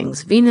these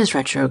things, Venus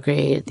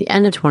retrograde at the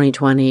end of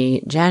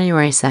 2020,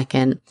 January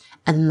 2nd,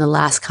 and then the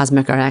last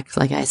Cosmic RX,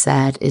 like I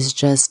said, is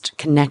just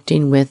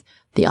connecting with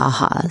the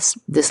ahas.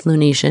 This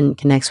lunation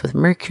connects with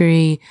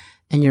Mercury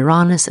and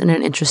Uranus in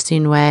an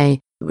interesting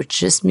way, which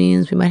just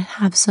means we might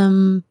have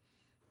some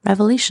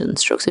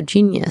revelations, strokes of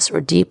genius,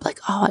 or deep,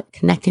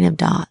 connecting of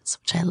dots,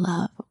 which I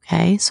love.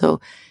 Okay.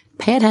 So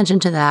pay attention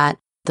to that.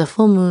 The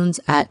full moon's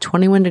at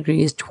 21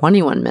 degrees,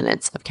 21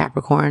 minutes of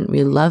Capricorn.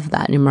 We love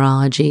that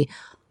numerology,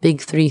 big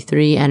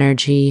 3-3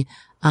 energy.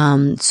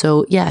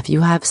 So yeah, if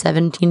you have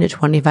 17 to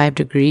 25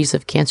 degrees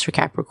of Cancer,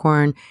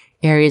 Capricorn,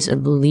 areas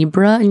of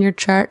Libra in your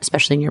chart,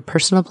 especially in your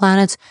personal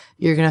planets,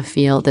 you're going to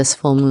feel this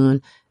full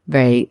moon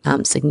very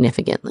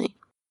significantly.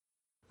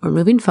 We're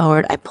moving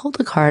forward. I pulled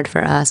a card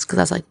for us because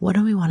I was like, what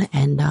do we want to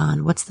end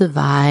on? What's the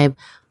vibe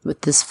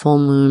with this full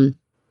moon?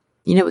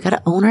 We got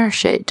to own our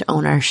shit to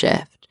own our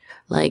shift.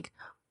 Like,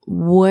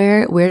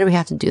 where do we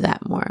have to do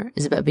that more?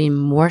 Is it about being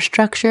more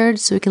structured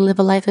so we can live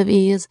a life of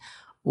ease?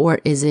 Or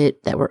is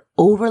it that we're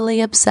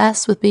overly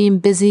obsessed with being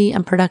busy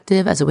and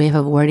productive as a way of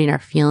avoiding our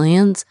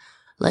feelings?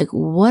 Like,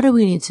 what do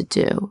we need to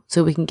do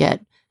so we can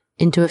get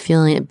into a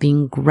feeling of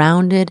being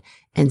grounded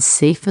and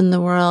safe in the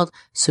world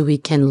so we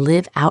can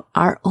live out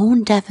our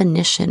own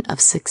definition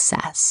of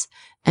success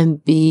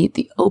and be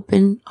the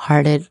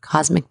open-hearted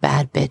cosmic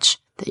bad bitch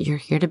that you're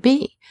here to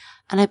be?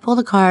 And I pulled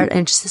a card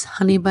and it just says,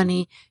 honey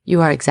bunny,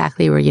 you are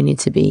exactly where you need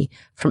to be,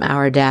 from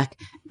our deck.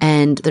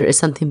 And there is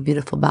something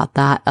beautiful about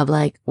that of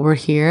like, we're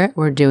here,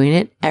 we're doing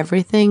it.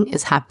 Everything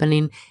is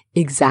happening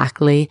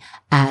exactly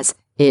as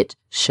it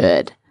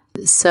should.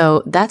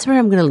 So that's where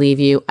I'm going to leave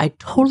you. I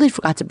totally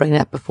forgot to bring it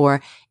up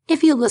before.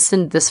 If you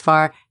listened this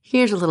far,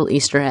 here's a little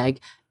Easter egg.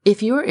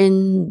 If you're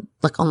on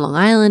Long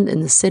Island in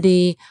the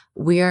city,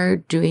 we are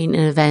doing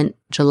an event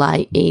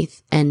July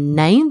 8th and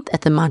 9th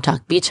at the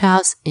Montauk Beach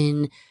House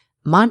in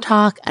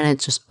Montauk, and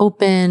it's just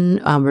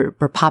open.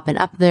 We're popping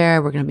up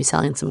there. We're going to be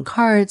selling some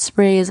cards,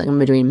 sprays. I'm going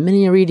to be doing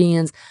mini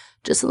readings,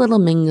 just a little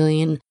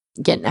mingling,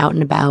 getting out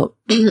and about.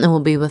 And we'll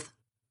be with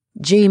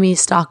Jamie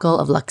Stockel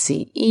of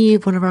Luxie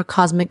Eve, one of our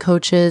cosmic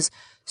coaches.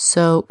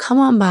 So come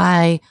on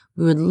by.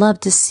 We would love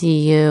to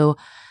see you.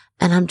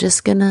 And I'm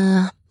just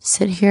gonna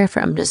sit here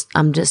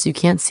you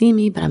can't see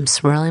me, but I'm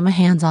swirling my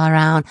hands all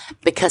around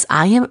because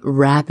I am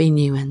wrapping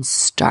you in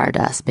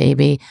stardust,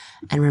 baby.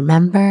 And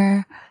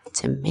remember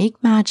to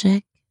make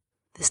magic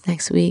this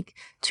next week,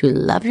 to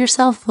love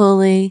yourself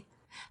fully,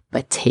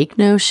 but take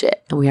no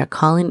shit. And we are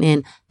calling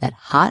in that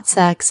hot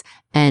sex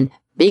and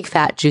big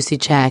fat juicy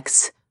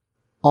checks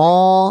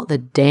all the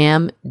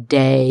damn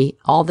day,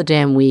 all the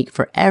damn week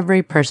for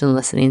every person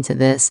listening to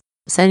this.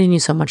 Sending you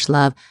so much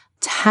love.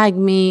 Tag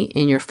me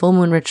in your full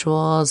moon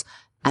rituals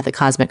at the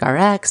Cosmic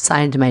RX,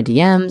 sign into my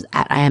DMs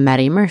at I am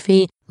Maddie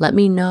Murphy. Let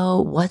me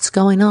know what's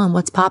going on,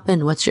 what's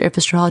popping, what's your if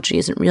astrology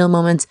isn't real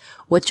moments,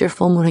 what's your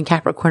full moon and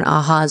Capricorn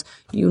ahas.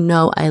 You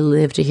know I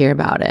live to hear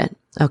about it.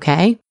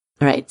 Okay?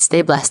 All right.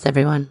 Stay blessed,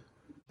 everyone.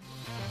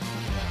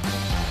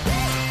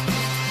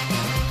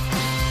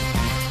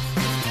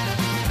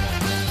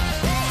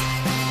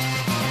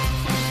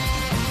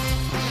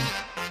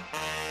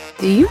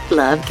 Do you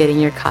love getting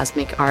your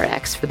Cosmic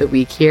RX for the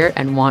week here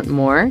and want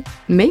more?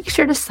 Make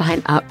sure to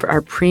sign up for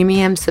our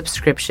premium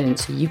subscription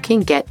so you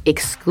can get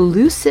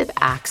exclusive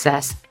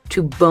access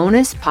to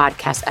bonus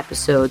podcast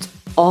episodes,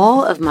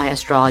 all of my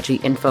astrology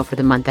info for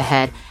the month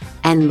ahead,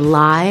 and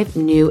live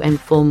new and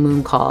full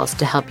moon calls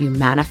to help you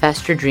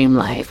manifest your dream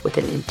life with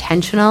an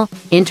intentional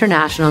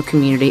international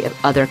community of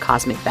other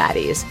cosmic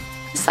baddies.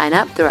 Sign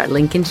up through our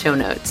link in show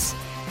notes.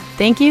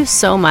 Thank you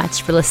so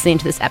much for listening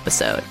to this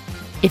episode.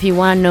 If you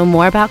want to know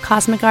more about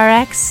Cosmic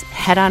RX,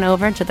 head on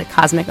over to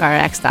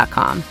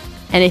thecosmicrx.com.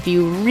 And if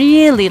you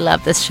really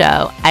love this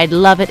show, I'd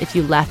love it if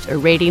you left a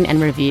rating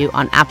and review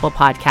on Apple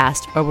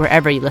Podcasts or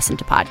wherever you listen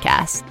to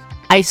podcasts.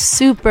 I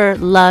super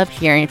love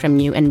hearing from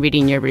you and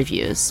reading your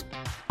reviews.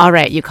 All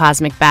right, you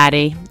cosmic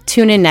baddie,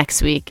 tune in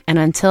next week. And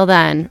until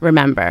then,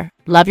 remember,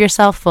 love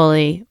yourself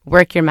fully,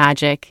 work your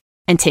magic,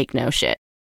 and take no shit.